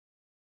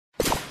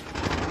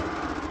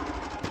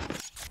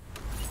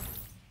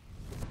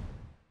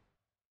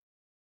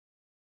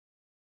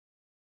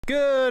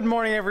Good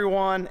morning,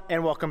 everyone,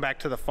 and welcome back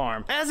to the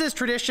farm. As is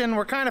tradition,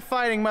 we're kind of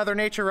fighting Mother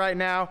Nature right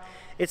now.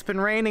 It's been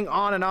raining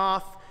on and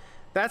off.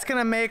 That's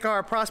gonna make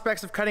our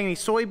prospects of cutting any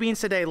soybeans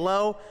today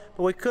low,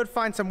 but we could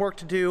find some work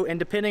to do, and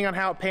depending on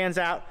how it pans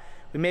out,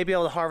 we may be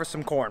able to harvest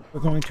some corn. We're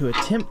going to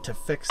attempt to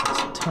fix this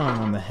tongue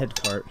on the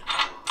head cart.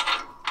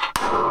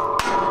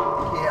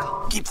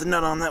 Yeah. Keep the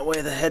nut on, that way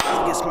the head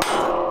gets moved.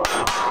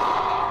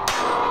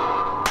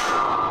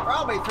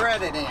 Probably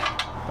threaded in.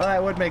 Well,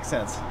 that would make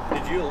sense.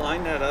 Did you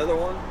align that other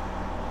one?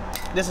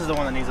 This is the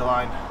one that needs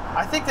aligned.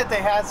 I think that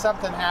they had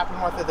something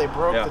happen with it. They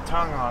broke the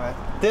tongue on it.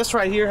 This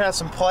right here has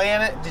some play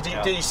in it. Did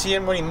you see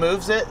him when he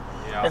moves it?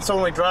 Yeah. And so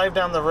when we drive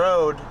down the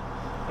road,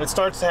 it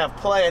starts to have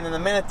play, and then the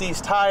minute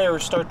these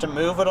tires start to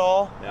move at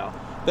all,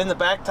 then the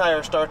back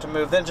tires start to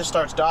move, then it just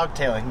starts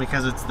dogtailing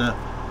because it's the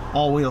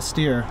all-wheel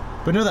steer.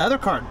 But no, the other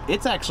cart,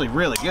 it's actually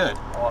really good.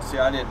 Oh, see,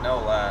 I didn't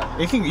know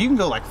that. You can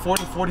go like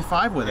 40,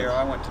 45 with it.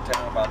 I went to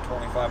town about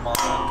 20 mile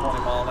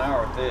an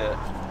hour with it.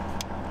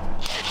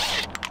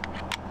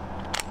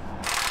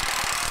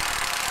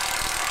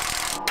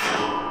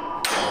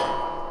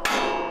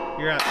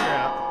 You're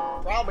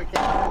out. Probably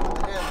can't put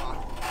the head on.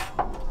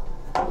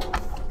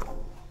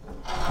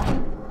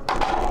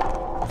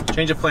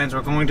 Change of plans,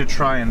 we're going to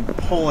try and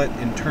pull it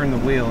and turn the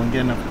wheel and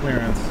get enough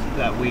clearance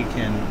that we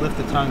can lift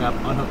the tongue up,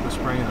 unhook the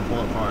spring, and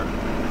pull it apart.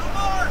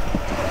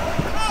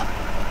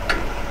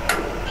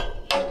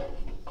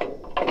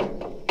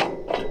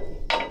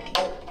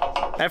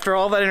 After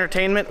all that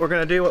entertainment, we're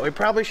going to do what we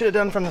probably should have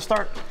done from the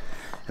start,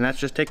 and that's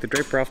just take the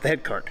draper off the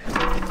head cart.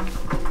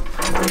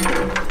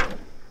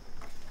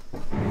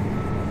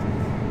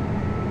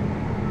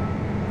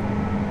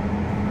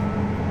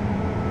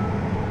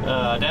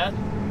 Dad?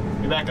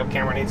 Your backup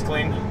camera needs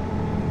cleaned.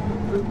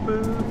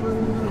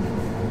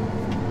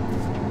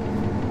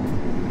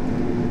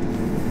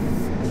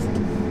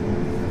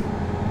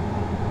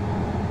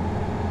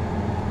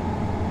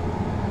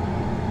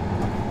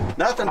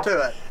 Nothing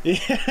to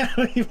it. Yeah,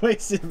 we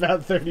wasted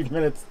about 30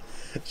 minutes.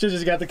 Should've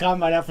just got the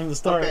combine out from the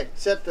start. Okay,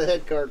 set the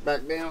head cart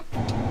back down.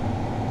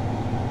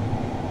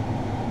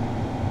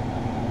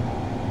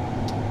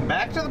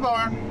 Back to the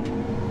barn.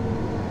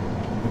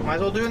 Might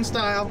as well do it in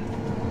style.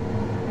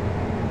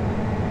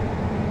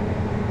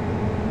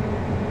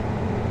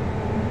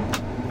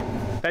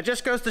 That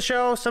just goes to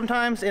show,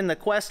 sometimes in the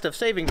quest of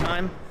saving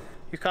time,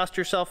 you cost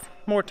yourself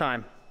more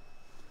time.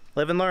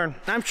 Live and learn.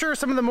 I'm sure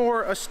some of the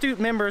more astute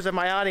members of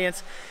my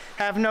audience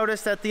have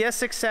noticed that the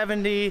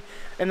S670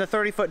 and the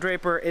 30-foot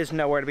draper is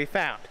nowhere to be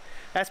found.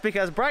 That's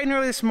because bright and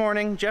early this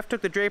morning, Jeff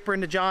took the draper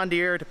into John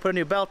Deere to put a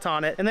new belt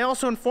on it, and they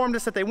also informed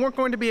us that they weren't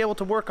going to be able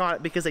to work on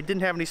it because they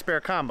didn't have any spare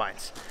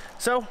combines.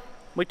 So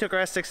we took our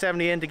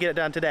S670 in to get it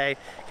done today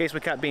in case we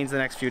cut beans the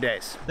next few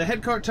days. The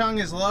head cart tongue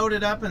is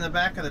loaded up in the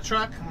back of the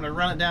truck. I'm going to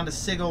run it down to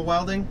Sigel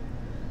Welding.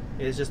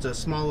 It is just a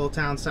small little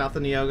town south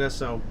of Neoga,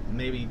 so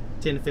maybe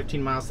 10 to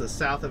 15 miles to the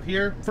south of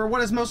here. For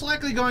what is most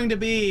likely going to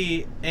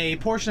be a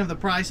portion of the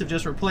price of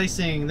just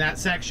replacing that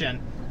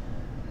section,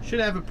 should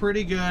have a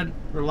pretty good,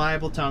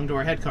 reliable tongue to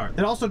our head cart.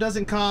 It also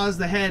doesn't cause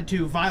the head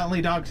to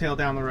violently dogtail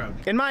down the road.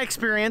 In my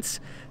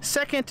experience,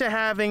 second to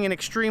having an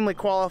extremely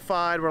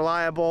qualified,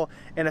 reliable,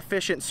 and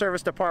efficient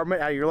service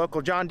department at your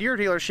local John Deere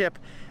dealership,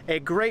 a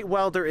great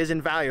welder is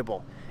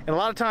invaluable. And a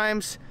lot of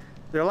times,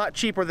 they're a lot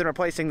cheaper than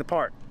replacing the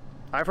part.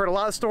 I've heard a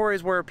lot of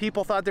stories where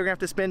people thought they were gonna have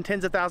to spend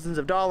tens of thousands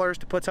of dollars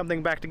to put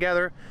something back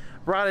together,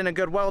 brought in a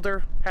good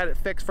welder, had it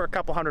fixed for a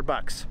couple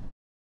 $100.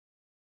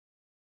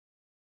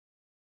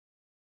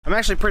 I'm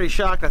actually pretty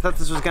shocked. I thought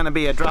this was gonna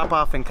be a drop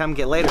off and come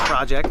get later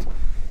project.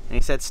 And he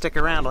said, stick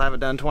around, I'll have it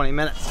done in 20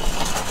 minutes.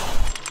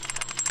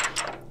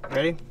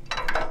 Ready?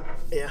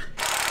 Yeah.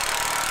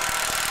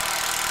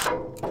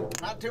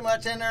 Not too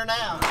much in there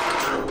now.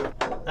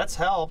 That's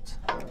helped.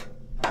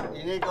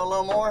 You need to go a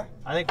little more?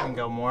 I think we can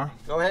go more.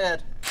 Go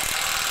ahead.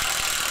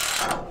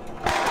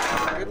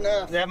 Good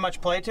enough. Does it have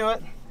much play to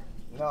it?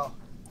 No.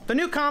 The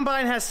new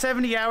combine has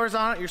 70 hours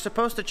on it. You're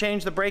supposed to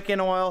change the break-in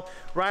oil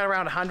right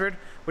around 100.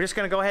 We're just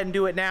gonna go ahead and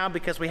do it now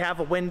because we have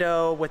a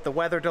window with the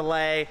weather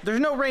delay. There's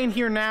no rain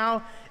here now.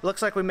 It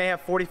looks like we may have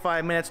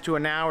 45 minutes to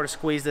an hour to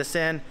squeeze this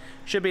in.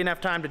 Should be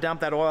enough time to dump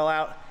that oil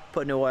out,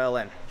 put new oil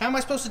in. How am I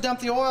supposed to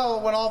dump the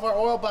oil when all of our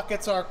oil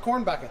buckets are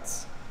corn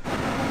buckets?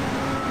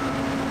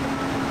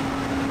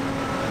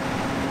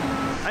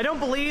 I don't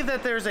believe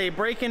that there's a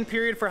break-in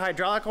period for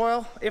hydraulic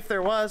oil. If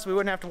there was, we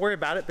wouldn't have to worry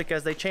about it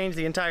because they changed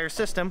the entire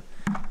system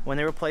when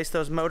they replaced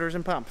those motors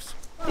and pumps.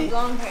 Oh,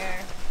 long hair.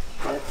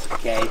 That's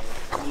okay.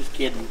 I'm just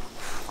kidding.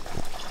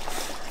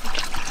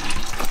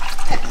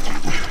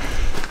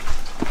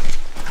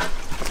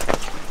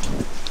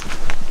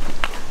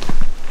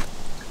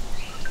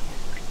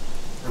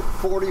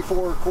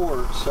 $44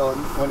 quarts, so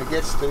when it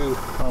gets to...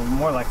 Oh,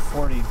 more like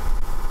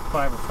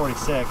 45 or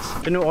 46.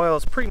 The new oil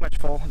is pretty much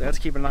full. Let's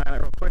keep an eye on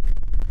it real quick.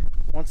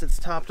 Once it's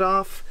topped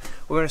off,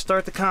 we're going to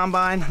start the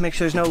combine, make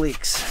sure there's no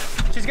leaks.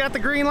 She's got the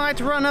green light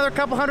to run another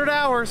couple hundred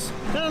hours.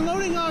 That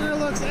loading auger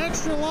looks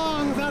extra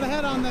long without a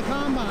head on the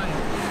combine.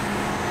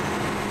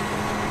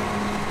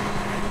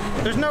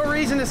 There's no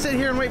reason to sit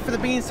here and wait for the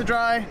beans to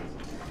dry.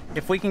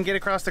 If we can get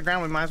across the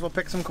ground, we might as well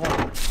pick some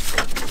corn.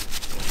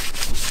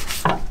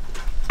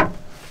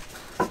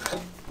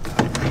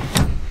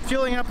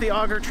 Fueling up the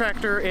auger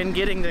tractor and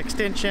getting the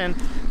extension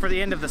for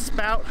the end of the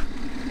spout.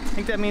 I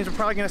think that means we're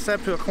probably going to set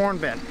up to a corn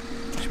bin,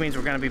 which means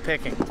we're going to be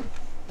picking.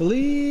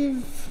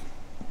 Believe,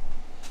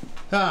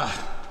 right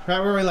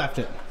where we left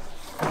it.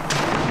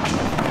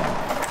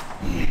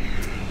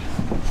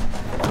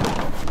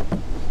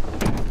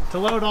 To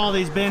load all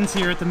these bins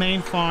here at the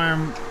main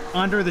farm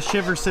under the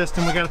shiver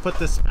system, we got to put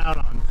this spout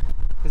on,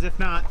 because if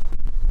not,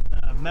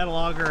 the metal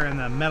auger and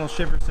the metal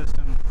shiver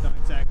system don't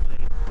exactly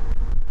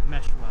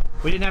mesh well.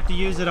 We didn't have to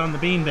use it on the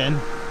bean bin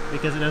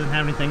because it doesn't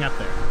have anything up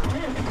there.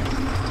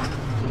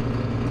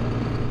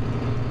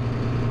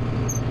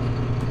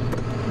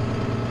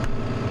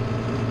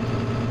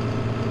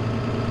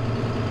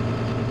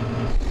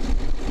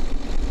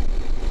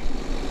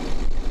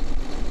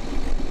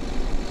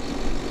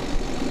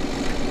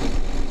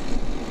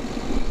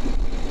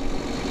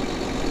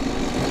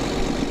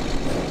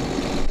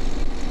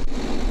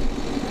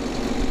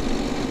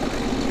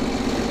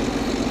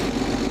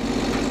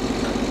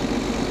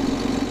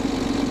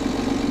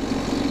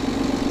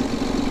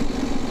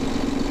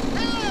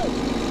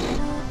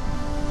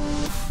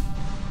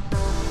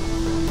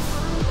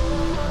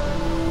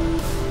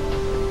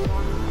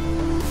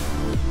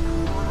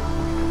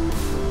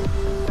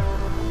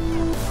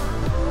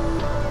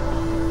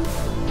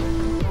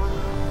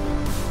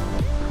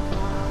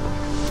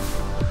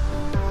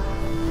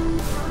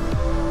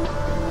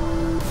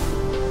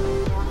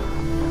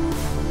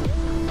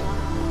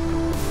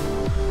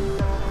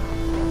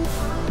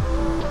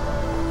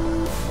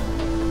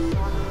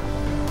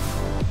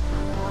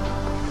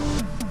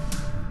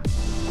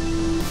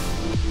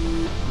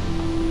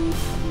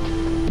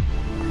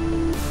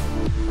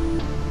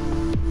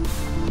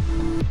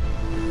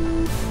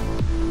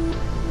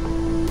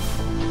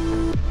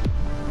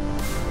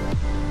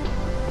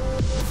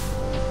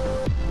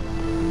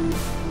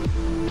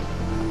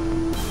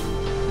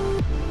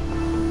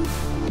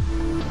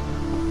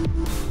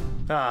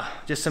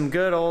 Just some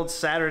good old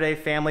Saturday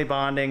family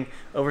bonding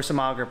over some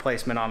auger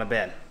placement on a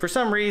bin. For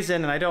some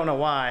reason, and I don't know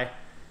why,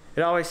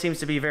 it always seems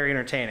to be very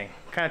entertaining.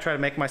 Kind of try to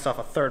make myself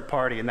a third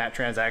party in that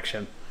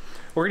transaction.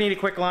 We're gonna eat a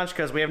quick lunch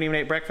because we haven't even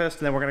ate breakfast,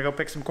 and then we're gonna go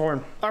pick some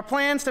corn. Our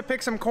plans to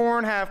pick some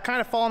corn have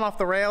kind of fallen off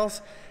the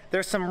rails.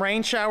 There's some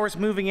rain showers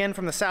moving in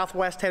from the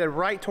southwest headed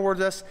right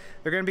towards us.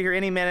 They're gonna be here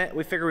any minute.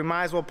 We figure we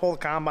might as well pull the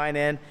combine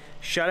in,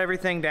 shut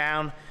everything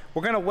down.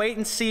 We're gonna wait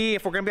and see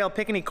if we're gonna be able to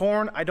pick any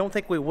corn. I don't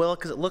think we will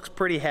because it looks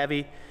pretty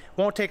heavy.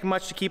 Won't take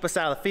much to keep us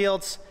out of the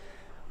fields.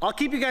 I'll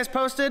keep you guys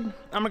posted. I'm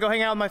gonna go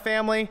hang out with my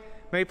family,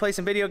 maybe play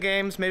some video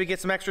games, maybe get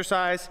some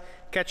exercise,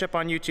 catch up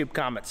on YouTube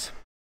comments.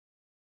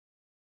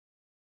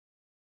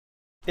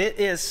 It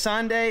is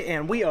Sunday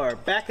and we are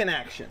back in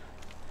action.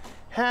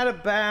 Had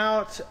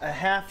about a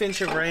 ½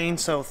 inch of rain,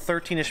 so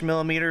 13-ish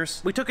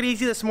millimeters. We took it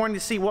easy this morning to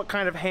see what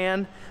kind of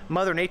hand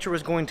Mother Nature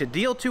was going to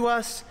deal to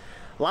us.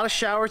 A lot of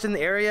showers in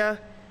the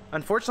area.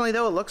 Unfortunately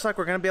though, it looks like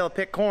we're gonna be able to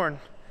pick corn.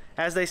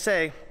 As they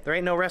say, there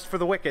ain't no rest for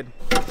the wicked.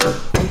 Open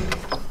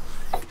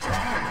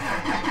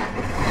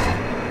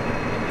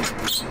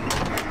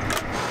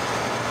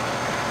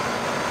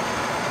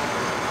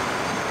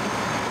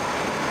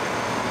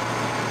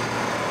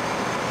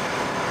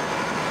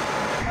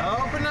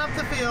up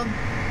the field.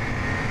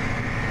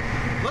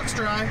 Looks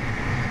dry.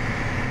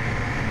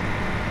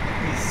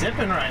 He's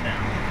zipping right now.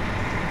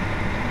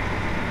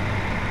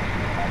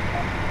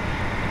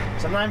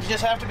 Sometimes you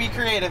just have to be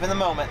creative in the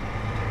moment.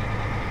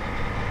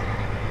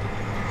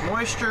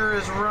 Moisture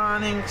is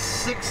running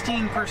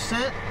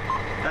 16%.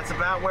 That's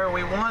about where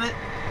we want it.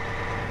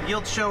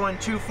 Yield showing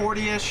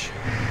 240-ish.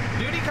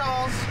 Duty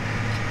calls.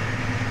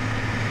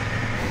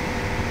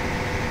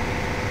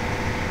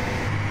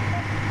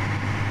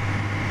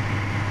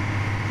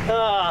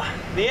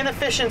 The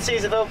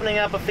inefficiencies of opening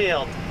up a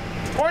field.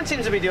 Corn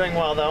seems to be doing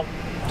well though.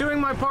 Doing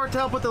my part to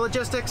help with the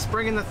logistics,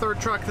 bringing the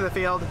third truck to the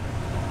field.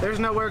 There's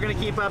no way we're gonna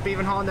keep up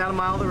even hauling down a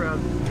mile of the road.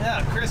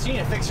 Yeah, Chris, you need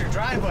to fix your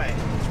driveway.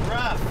 It's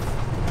rough.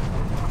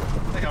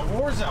 Like a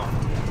war zone.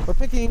 We're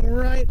picking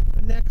right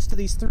next to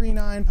these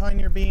 3.9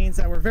 Pioneer beans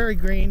that were very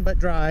green but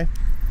dry.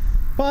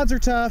 Pods are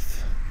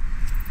tough.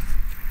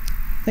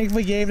 I think if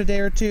we gave it a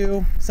day or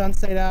two, sun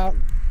stayed out,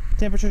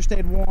 temperature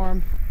stayed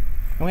warm,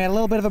 and we had a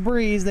little bit of a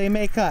breeze, they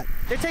may cut.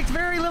 It takes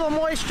very little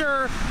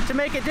moisture to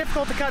make it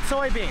difficult to cut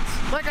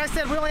soybeans. Like I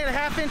said, we only had a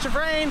 ½ inch of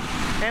rain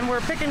and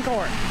we're picking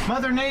corn.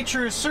 Mother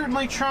Nature is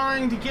certainly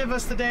trying to give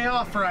us the day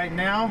off right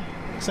now.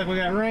 Looks like we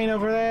got rain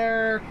over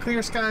there,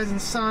 clear skies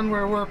and sun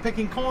where we're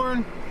picking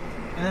corn,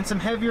 and then some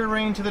heavier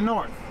rain to the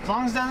north. As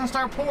long as it doesn't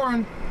start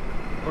pouring,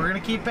 we're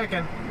gonna keep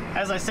picking.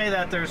 As I say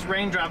that, there's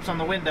raindrops on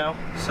the window.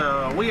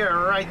 So we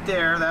are right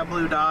there, that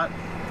blue dot.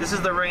 This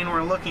is the rain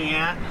we're looking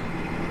at,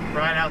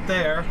 right out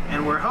there.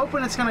 And we're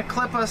hoping it's gonna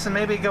clip us and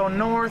maybe go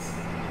north.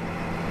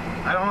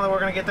 I don't know that we're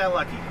gonna get that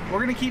lucky.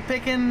 We're gonna keep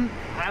picking.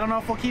 I don't know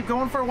if we'll keep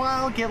going for a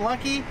while, get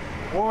lucky,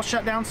 or we'll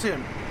shut down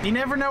soon. You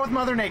never know with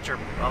Mother Nature.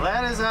 Well,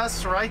 that is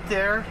us right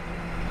there.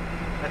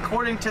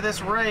 According to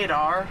this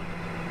radar,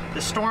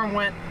 the storm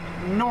went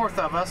north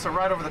of us, or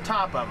right over the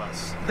top of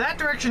us. That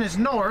direction is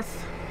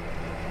north.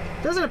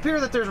 Doesn't appear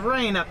that there's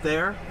rain up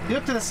there. You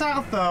look to the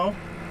south though,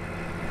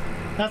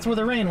 that's where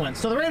the rain went.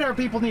 So the radar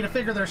people need to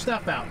figure their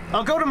stuff out.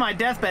 I'll go to my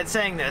deathbed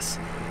saying this.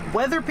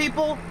 Weather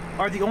people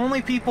are the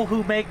only people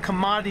who make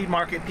commodity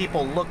market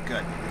people look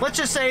good. Let's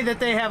just say that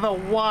they have a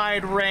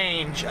wide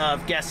range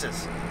of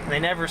guesses, and they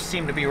never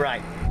seem to be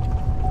right.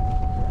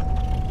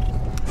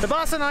 The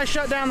boss and I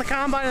shut down the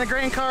combine and the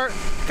grain cart,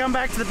 come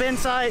back to the bin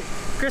site.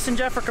 Chris and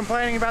Jeff are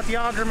complaining about the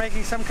auger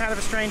making some kind of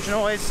a strange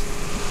noise.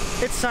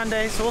 It's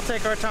Sunday, so we'll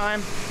take our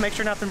time, make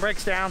sure nothing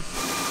breaks down.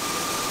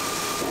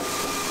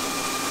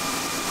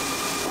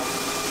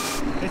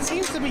 It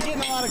seems to be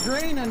getting a lot of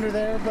grain under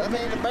there, but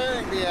maybe the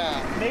bearing be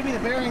out. Maybe the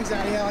bearing's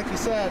out, yeah, like you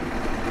said.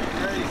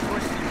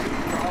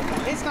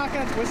 It's not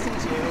going to twist in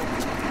two.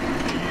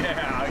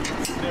 Yeah,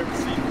 you've never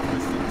seen it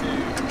twisted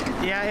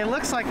too. Yeah, it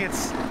looks like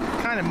it's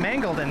kind of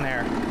mangled in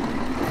there.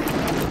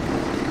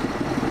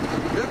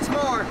 Looks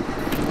more.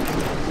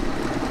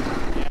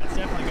 Yeah, it's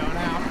definitely going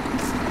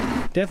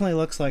out. Definitely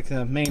looks like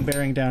the main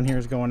bearing down here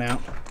is going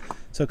out,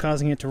 so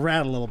causing it to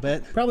rattle a little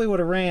bit. Probably would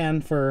have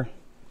ran for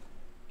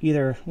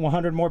either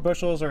 100 more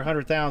bushels or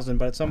 100,000,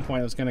 but at some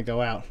point it was going to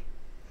go out.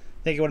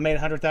 Think it would have made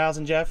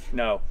 100,000, Jeff?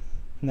 No.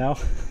 No?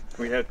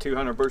 We have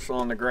 200 bushel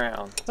on the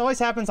ground. It always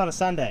happens on a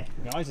Sunday.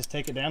 You can always just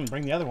take it down and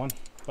bring the other one.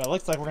 But it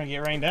looks like we're going to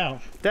get rained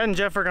out. Dad and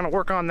Jeff are going to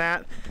work on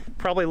that.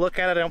 Probably look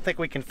at it. I don't think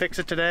we can fix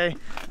it today.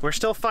 We're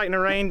still fighting the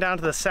rain down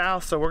to the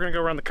south, so we're going to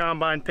go around the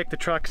combine, pick the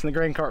trucks and the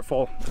grain cart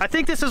full. I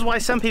think this is why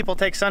some people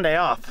take Sunday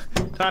off.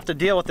 Don't have to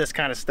deal with this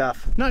kind of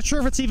stuff. Not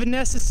sure if it's even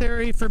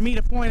necessary for me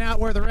to point out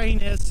where the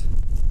rain is.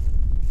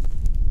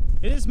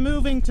 It is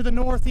moving to the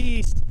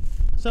northeast,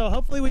 so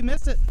hopefully we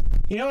miss it.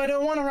 You know, I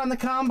don't want to run the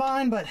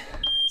combine, but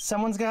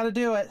someone's got to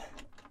do it.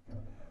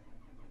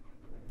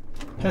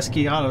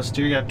 Pesky auto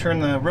steer, you got to turn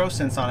the row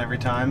sense on every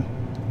time.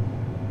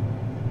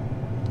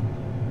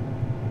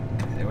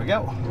 There we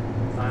go.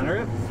 Liner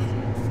it.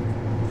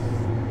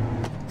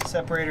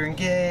 Separator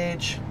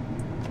engage.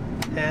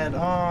 Head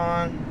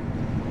on.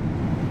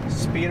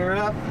 Speed her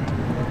up.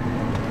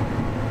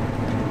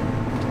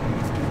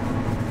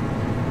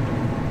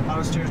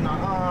 Auto steer's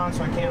not on,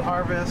 so I can't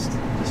harvest.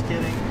 Just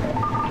kidding.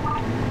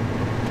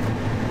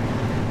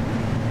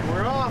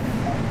 We're off.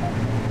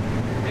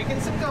 Picking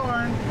some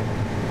corn.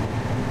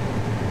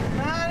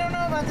 I don't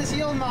know about this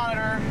yield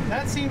monitor.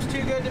 That seems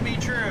too good to be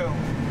true.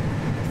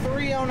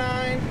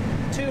 309,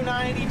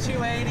 290,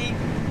 280,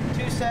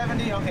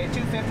 270. Okay,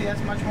 250,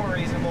 that's much more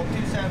reasonable.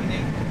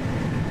 270.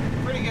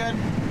 Pretty good.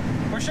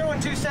 We're showing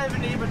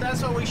 270, but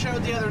that's what we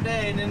showed the other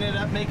day and ended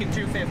up making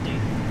 250.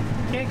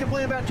 Can't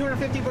complain about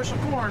 250 bushel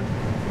corn,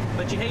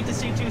 but you hate to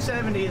see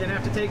 270, then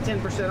have to take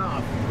 10%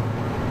 off.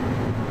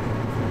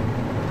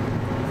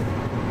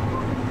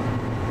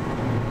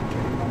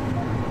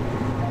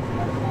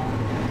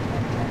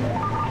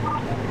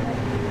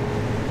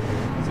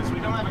 Since we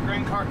don't have a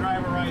grain cart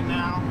driver right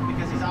now,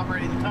 because he's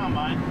operating the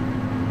combine,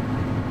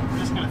 we're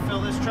just going to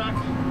fill this truck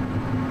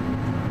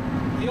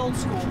the old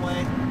school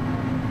way.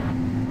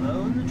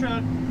 Load the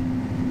truck.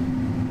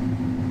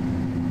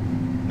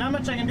 Not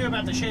much I can do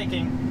about the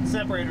shaking. The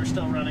separator's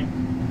still running.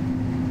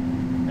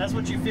 That's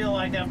what you feel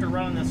like after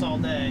running this all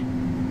day.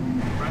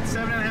 We're at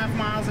 7.5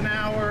 miles an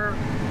hour,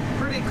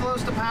 pretty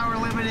close to power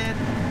limited.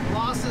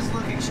 Losses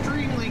look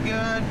extremely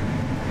good,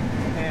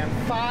 and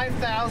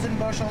 5,000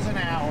 bushels an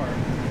hour,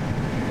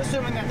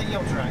 assuming that the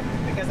yield's right,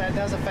 because that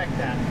does affect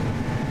that.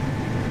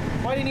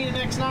 Why do you need an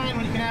X9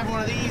 when you can have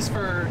one of these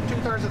for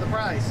 2/3 of the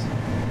price?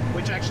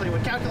 Which actually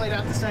would calculate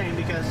out the same,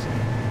 because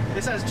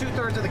this has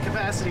 2/3 of the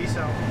capacity,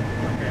 so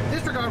okay.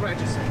 Disregard what I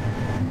just said.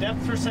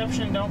 Depth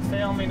perception, don't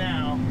fail me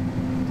now.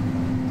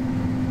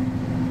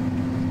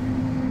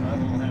 A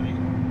little heavy.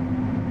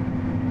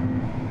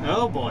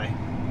 Oh boy.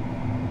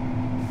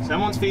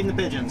 Someone's feeding the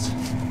pigeons.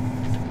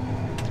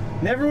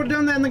 Never would have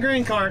done that in the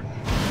grain cart.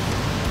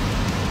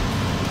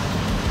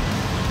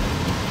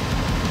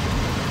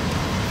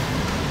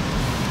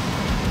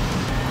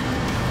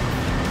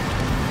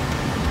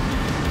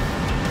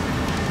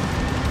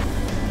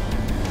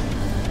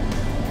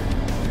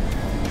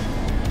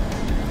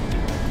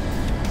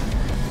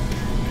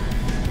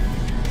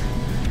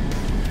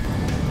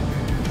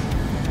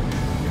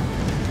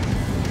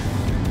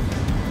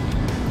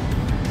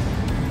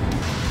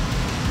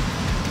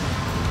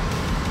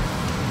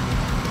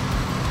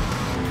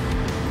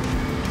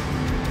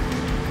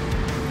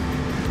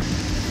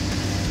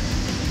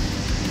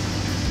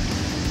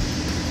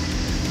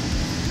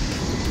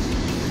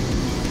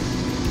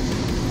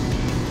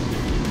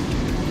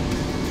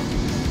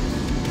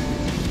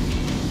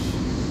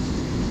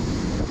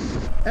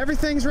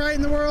 Everything's right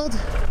in the world.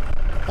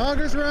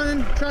 Auger's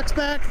running, truck's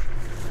back,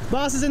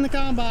 boss is in the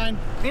combine.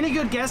 Any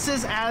good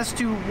guesses as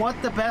to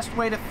what the best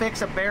way to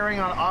fix a bearing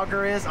on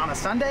auger is on a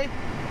Sunday?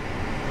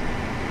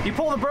 You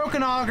pull the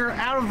broken auger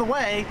out of the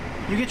way,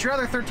 you get your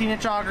other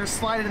 13-inch auger,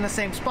 slide it in the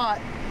same spot,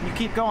 and you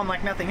keep going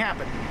like nothing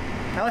happened.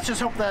 Now let's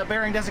just hope the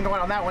bearing doesn't go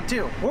out on that one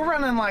too. We're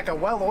running like a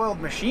well-oiled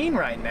machine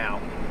right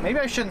now. Maybe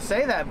I shouldn't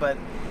say that, but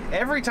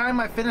Every time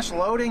I finish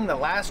loading the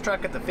last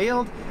truck at the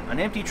field, an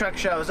empty truck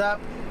shows up.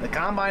 The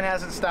combine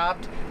hasn't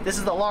stopped. This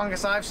is the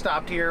longest I've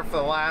stopped here for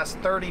the last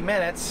 30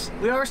 minutes.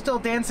 We are still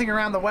dancing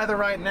around the weather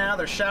right now.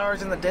 There's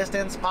showers in the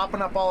distance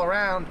popping up all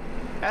around.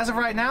 As of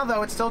right now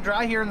though, it's still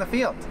dry here in the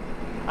field.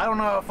 I don't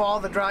know if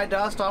all the dry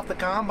dust off the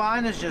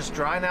combine is just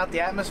drying out the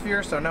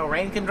atmosphere so no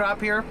rain can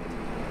drop here,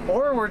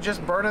 or we're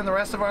just burning the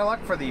rest of our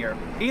luck for the year.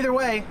 Either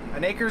way,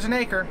 an acre's an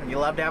acre, and you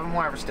love to have them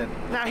harvested.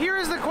 Now here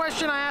is the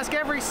question I ask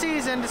every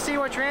season to see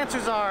what your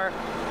answers are.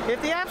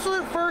 If the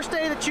absolute first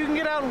day that you can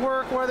get out and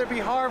work, whether it be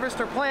harvest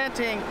or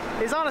planting,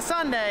 is on a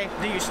Sunday,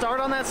 do you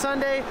start on that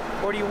Sunday,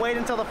 or do you wait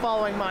until the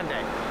following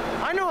Monday?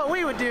 I know what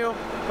we would do,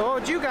 but what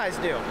would you guys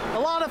do? A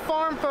lot of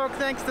farm folk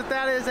thinks that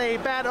that is a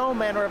bad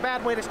omen or a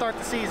bad way to start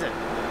the season.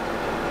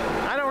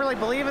 I don't really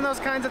believe in those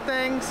kinds of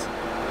things,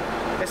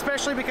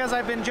 especially because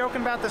I've been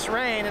joking about this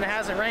rain and it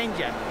hasn't rained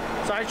yet.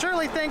 So I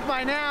surely think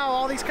by now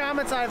all these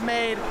comments I've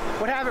made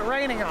would have it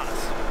raining on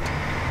us.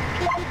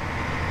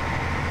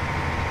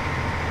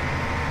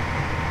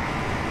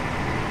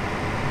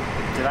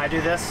 Did I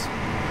do this?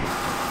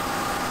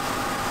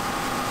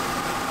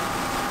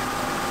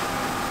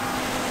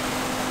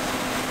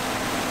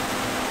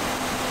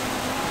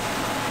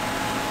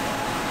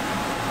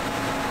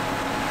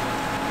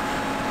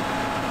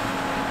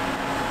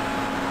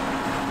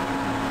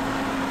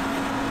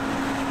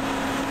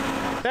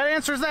 That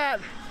answers that.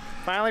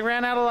 Finally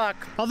ran out of luck.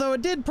 Although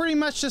it did pretty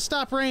much just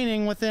stop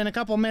raining within a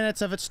couple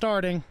minutes of it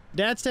starting.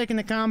 Dad's taking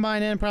the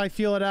combine in, probably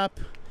fuel it up.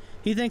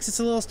 He thinks it's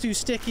a little too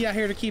sticky out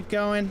here to keep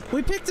going.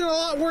 We picked in a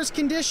lot worse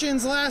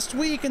conditions last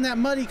week in that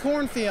muddy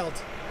cornfield.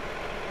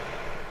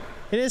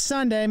 It is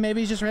Sunday, maybe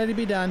he's just ready to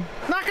be done.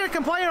 Not gonna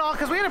complain at all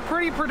because we had a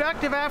pretty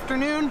productive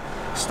afternoon.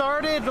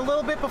 Started a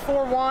little bit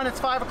before 1, it's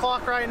 5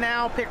 o'clock right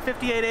now, picked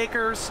 58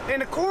 acres.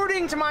 And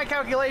according to my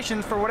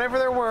calculations, for whatever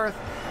they're worth,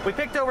 we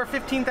picked over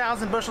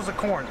 15,000 bushels of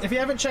corn. If you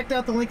haven't checked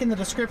out the link in the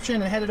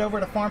description and headed over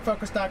to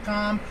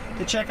farmfocus.com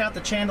to check out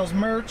the channel's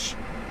merch,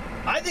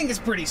 I think it's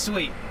pretty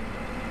sweet.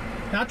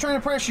 Not trying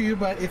to pressure you,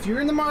 but if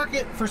you're in the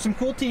market for some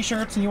cool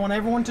t-shirts and you want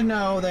everyone to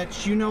know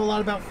that you know a lot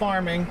about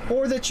farming,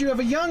 or that you have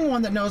a young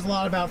one that knows a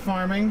lot about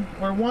farming,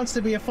 or wants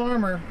to be a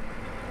farmer,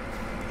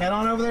 head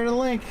on over there to the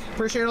link.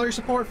 Appreciate all your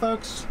support,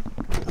 folks.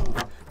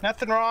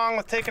 Nothing wrong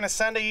with taking a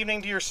Sunday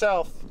evening to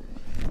yourself.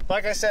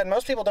 Like I said,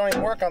 most people don't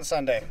even work on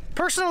Sunday.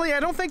 Personally, I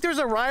don't think there's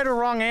a right or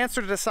wrong answer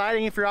to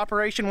deciding if your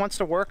operation wants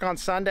to work on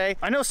Sunday.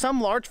 I know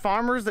some large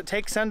farmers that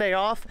take Sunday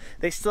off,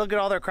 they still get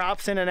all their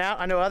crops in and out.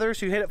 I know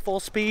others who hit it full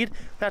speed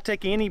without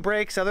taking any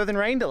breaks other than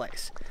rain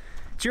delays.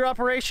 It's your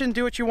operation,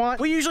 do what you want.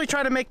 We usually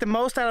try to make the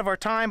most out of our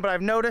time, but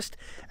I've noticed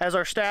as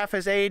our staff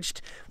has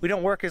aged, we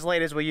don't work as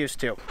late as we used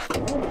to.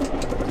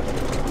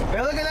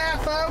 Hey, look at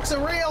that, folks, a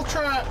real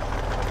truck.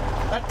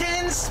 A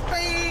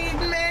 10-speed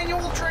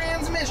manual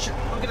transmission.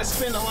 We're gonna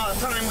spend a lot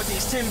of time with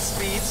these 10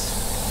 speeds.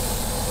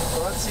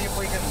 So let's see if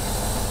we can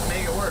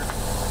make it work.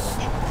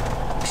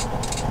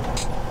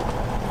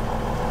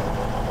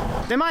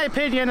 In my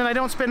opinion, and I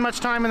don't spend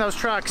much time in those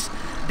trucks,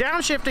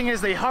 downshifting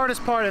is the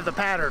hardest part of the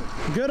pattern.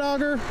 Good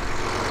auger,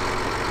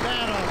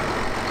 bad auger.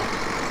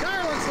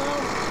 Darling slow.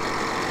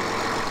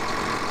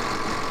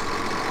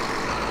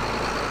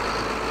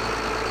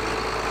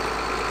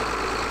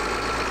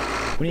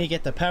 We need to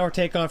get the power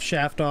takeoff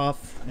shaft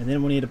off, and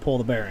then we need to pull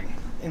the bearing.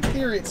 In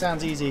theory, it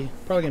sounds easy.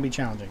 Probably gonna be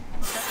challenging.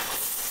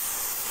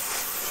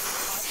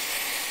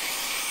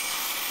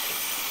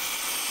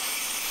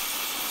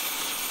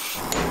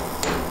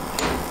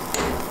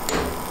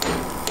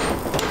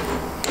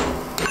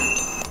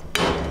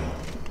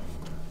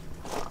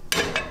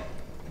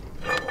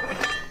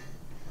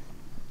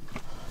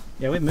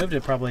 Yeah, we moved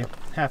it probably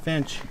 ½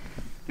 inch.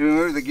 Do we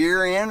move the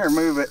gear in or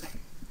move it?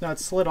 No,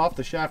 it's slid off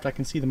the shaft. I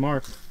can see the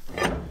mark.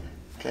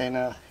 Okay,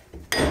 now.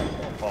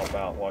 Don't pop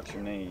out what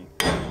you need.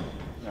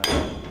 No.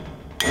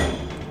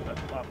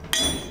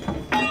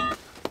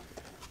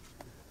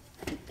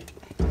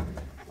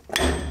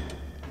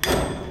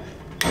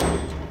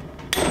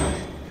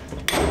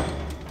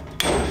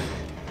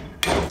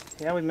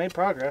 Yeah, we've made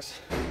progress.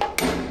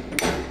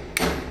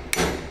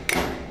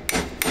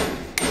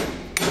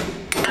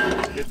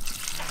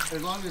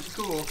 As long as it's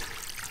cool.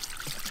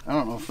 I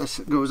don't know if this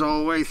goes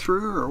all the way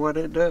through or what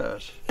it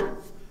does.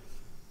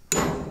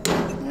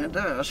 Yeah, it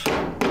does.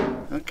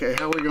 Okay,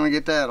 how are we going to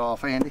get that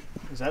off, Andy?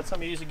 Is that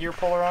something you use a gear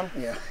puller on?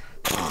 Yeah.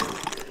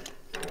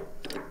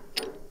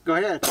 Go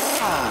ahead.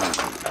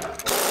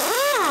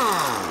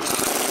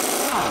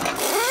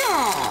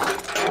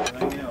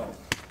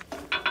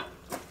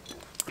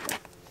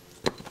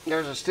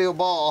 There's a steel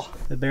ball.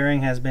 The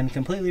bearing has been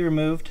completely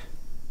removed.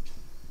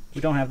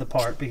 We don't have the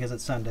part because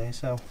it's Sunday,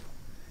 so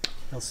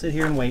I'll sit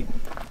here and wait.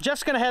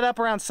 Just gonna head up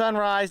around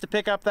sunrise to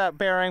pick up that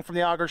bearing from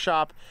the auger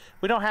shop.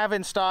 We don't have it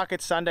in stock,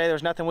 it's Sunday,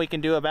 there's nothing we can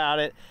do about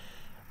it.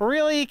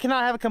 Really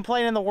cannot have a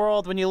complaint in the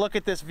world when you look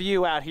at this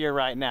view out here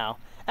right now.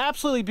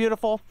 Absolutely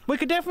beautiful. We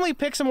could definitely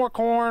pick some more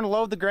corn,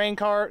 load the grain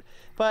cart,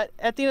 but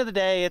at the end of the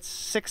day, it's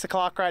 6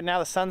 o'clock right now.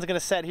 The sun's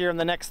gonna set here in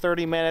the next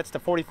 30 minutes to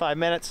 45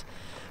 minutes.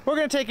 We're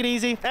gonna take it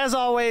easy. As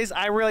always,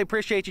 I really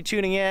appreciate you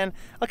tuning in.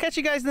 I'll catch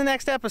you guys in the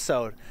next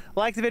episode.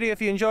 Like the video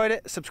if you enjoyed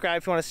it, subscribe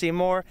if you wanna see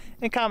more,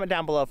 and comment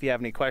down below if you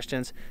have any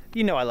questions.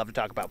 You know I love to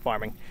talk about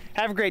farming.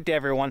 Have a great day,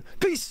 everyone.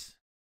 Peace!